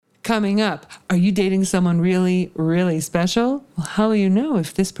Coming up, are you dating someone really, really special? Well, how will you know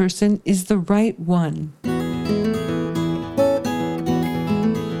if this person is the right one?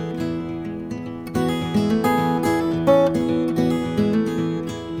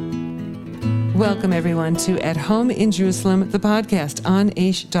 Welcome, everyone, to At Home in Jerusalem, the podcast on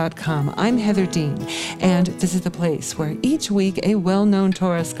Aish.com. I'm Heather Dean, and this is the place where each week a well-known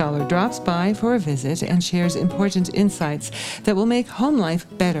Torah scholar drops by for a visit and shares important insights that will make home life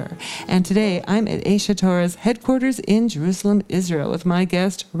better. And today, I'm at Aish Torah's headquarters in Jerusalem, Israel, with my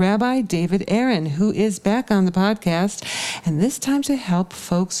guest, Rabbi David Aaron, who is back on the podcast, and this time to help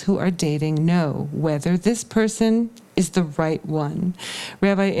folks who are dating know whether this person is the right one.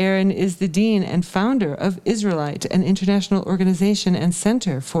 Rabbi Aaron is the dean and founder of Israelite, an international organization and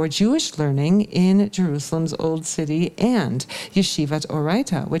center for Jewish learning in Jerusalem's Old City, and Yeshivat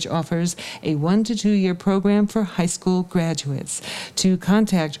Oraita, which offers a 1 to 2 year program for high school graduates. To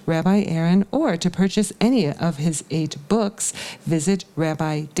contact Rabbi Aaron or to purchase any of his 8 books, visit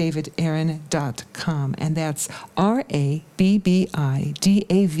rabbidavidaaron.com, and that's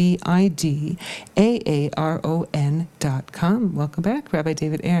RABBIDAVIDAARON.com. Welcome back, Rabbi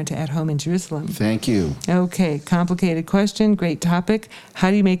David Aaron, to At Home in Jerusalem. Thank you. Okay, complicated question, great topic. How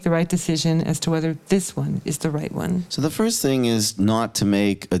do you make the right decision as to whether this one is the right one? So the first thing is not to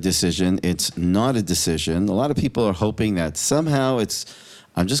make a decision. It's not a decision. A lot of people are hoping that somehow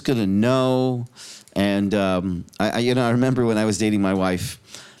I'm just going to know. And I remember when I was dating my wife,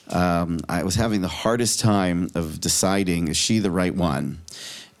 I was having the hardest time of deciding, is she the right one?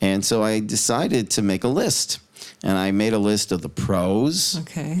 And so I decided to make a list. And I made a list of the pros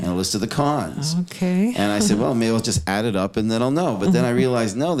and a list of the cons. Okay. And I said, well, maybe I'll just add it up and then I'll know. But then I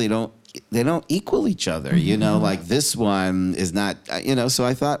realized, no, they don't equal each other. You know, like this one is not, so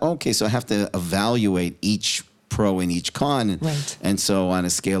I thought, okay, so I have to evaluate each pro and each con. Right. And so on a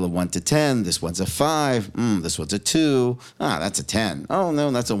scale of 1 to 10, this one's a 5, this one's a 2, that's a 10. Oh,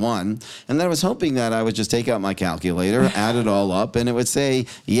 no, that's a 1. And then I was hoping that I would just take out my calculator, add it all up, and it would say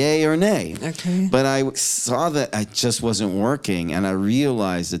yay or nay. Okay. But I saw that I just wasn't working, and I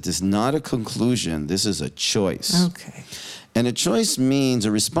realized that this is not a conclusion, this is a choice. Okay. And a choice means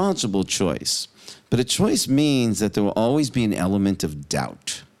a responsible choice. But a choice means that there will always be an element of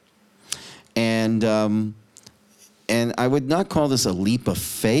doubt. And I would not call this a leap of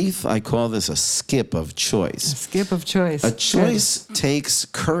faith. I call this a skip of choice. A skip of choice. A choice takes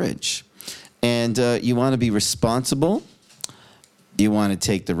courage. And you want to be responsible. You want to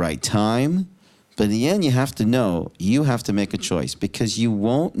take the right time. But in the end, you have to know. You have to make a choice because you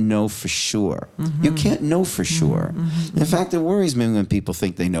won't know for sure. You can't know for sure. In fact, it worries me when people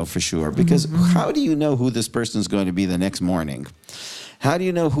think they know for sure because how do you know who this person is going to be the next morning? How do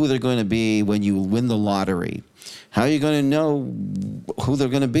you know who they're going to be when you win the lottery? How are you going to know who they're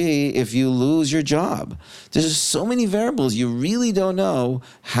going to be if you lose your job? There's so many variables. You really don't know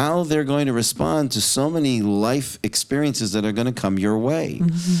how they're going to respond to so many life experiences that are going to come your way.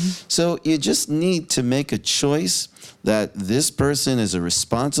 So you just need to make a choice that this person is a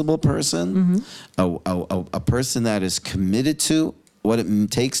responsible person, a person that is committed to what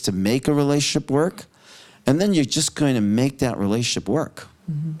it takes to make a relationship work. And then you're just going to make that relationship work.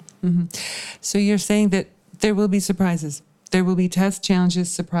 So you're saying that there will be surprises. There will be tests,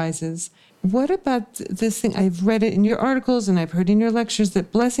 challenges, surprises. What about this thing? I've read it in your articles and I've heard in your lectures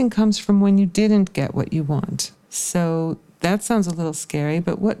that blessing comes from when you didn't get what you want. So that sounds a little scary,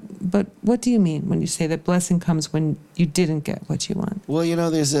 but what do you mean when you say that blessing comes when you didn't get what you want? Well,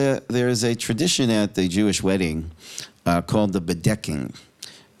 there's a tradition at the Jewish wedding called the bedecking.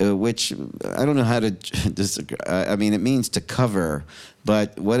 Which I don't know how to, it means to cover,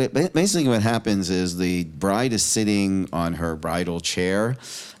 but basically what happens is the bride is sitting on her bridal chair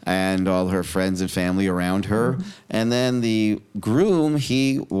and all her friends and family around her. And then the groom,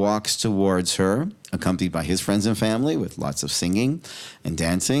 he walks towards her, accompanied by his friends and family with lots of singing and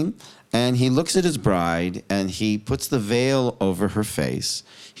dancing. And he looks at his bride and he puts the veil over her face.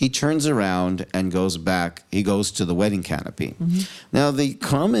 He turns around and goes back. He goes to the wedding canopy. Now, the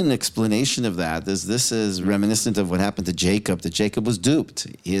common explanation of that is this is reminiscent of what happened to Jacob, that Jacob was duped.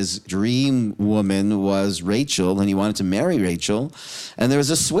 His dream woman was Rachel, and he wanted to marry Rachel. And there was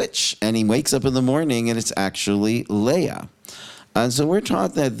a switch, and he wakes up in the morning, and it's actually Leah. And so we're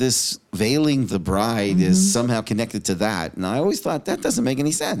taught that this veiling the bride is somehow connected to that. And I always thought that doesn't make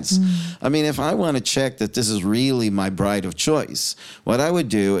any sense. I mean, if I want to check that this is really my bride of choice, what I would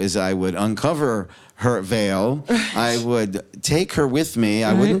do is I would uncover her veil. I would take her with me.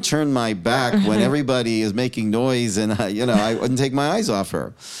 I wouldn't turn my back when everybody is making noise, and I wouldn't take my eyes off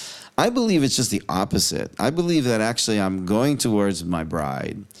her. I believe it's just the opposite. I believe that actually I'm going towards my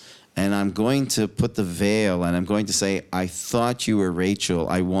bride, and I'm going to put the veil, and I'm going to say, I thought you were Rachel.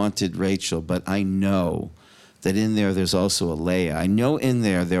 I wanted Rachel, but I know that in there's also a Leah. I know in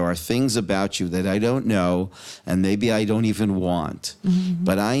there are things about you that I don't know, and maybe I don't even want. Mm-hmm.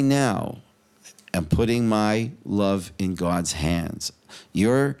 But I now am putting my love in God's hands.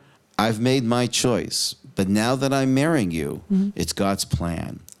 I've made my choice, but now that I'm marrying you, it's God's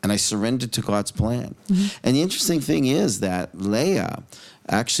plan. And I surrendered to God's plan. Mm-hmm. And the interesting thing is that Leah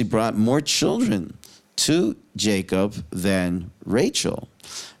actually brought more children to Jacob than Rachel.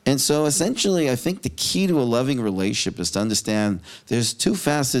 And so essentially, I think the key to a loving relationship is to understand there's two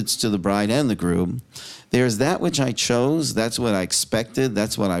facets to the bride and the groom. There's that which I chose, that's what I expected,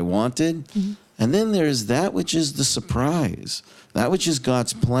 that's what I wanted. Mm-hmm. And then there's that which is the surprise, that which is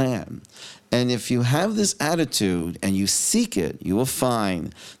God's plan. And if you have this attitude and you seek it, you will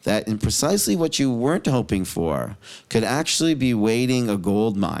find that in precisely what you weren't hoping for could actually be waiting a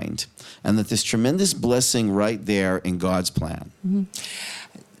gold mine, and that there's tremendous blessing right there in God's plan. Mm-hmm.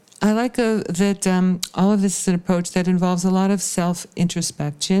 I like that all of this is an approach that involves a lot of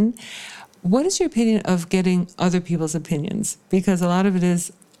self-introspection. What is your opinion of getting other people's opinions? Because a lot of it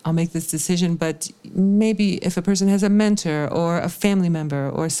is, I'll make this decision, but maybe if a person has a mentor or a family member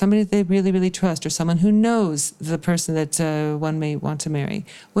or somebody they really, really trust, or someone who knows the person that one may want to marry,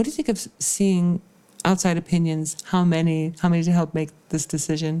 what do you think of seeing outside opinions? How many to help make this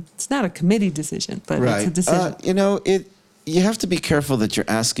decision? It's not a committee decision, but right. It's a decision. You have to be careful that you're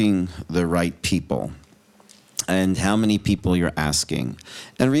asking the right people and how many people you're asking,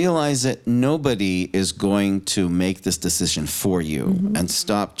 and realize that nobody is going to make this decision for you, and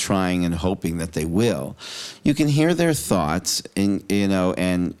stop trying and hoping that they will. You can hear their thoughts and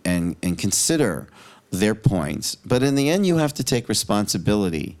consider their points, but in the end you have to take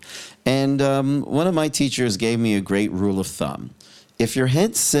responsibility. And one of my teachers gave me a great rule of thumb. If your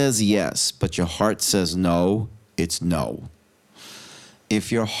head says yes, but your heart says no, it's no.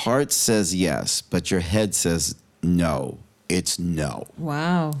 If your heart says yes, but your head says no, it's no.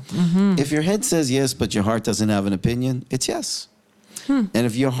 Wow. Mm-hmm. If your head says yes, but your heart doesn't have an opinion, it's yes. And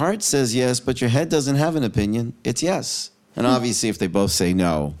if your heart says yes, but your head doesn't have an opinion, it's yes. And obviously, if they both say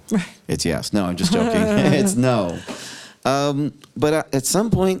no, it's yes. No, I'm just joking. It's no. But at some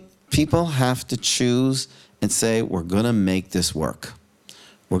point, people have to choose and say, we're going to make this work.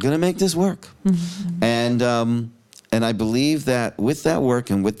 We're going to make this work. Mm-hmm. And I believe that with that work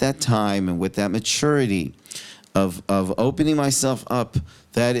and with that time and with that maturity of opening myself up,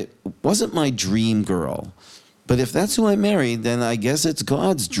 that it wasn't my dream girl. But if that's who I married, then I guess it's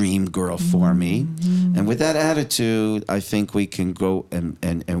God's dream girl for me. And with that attitude, I think we can go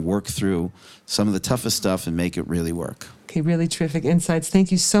and work through some of the toughest stuff and make it really work. Okay, really terrific insights. Thank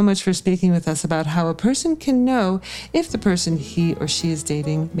you so much for speaking with us about how a person can know if the person he or she is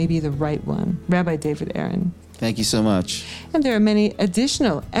dating may be the right one. Rabbi David Aaron. Thank you so much. And there are many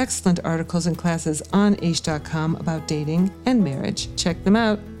additional excellent articles and classes on aish.com about dating and marriage. Check them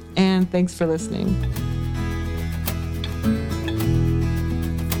out. And thanks for listening.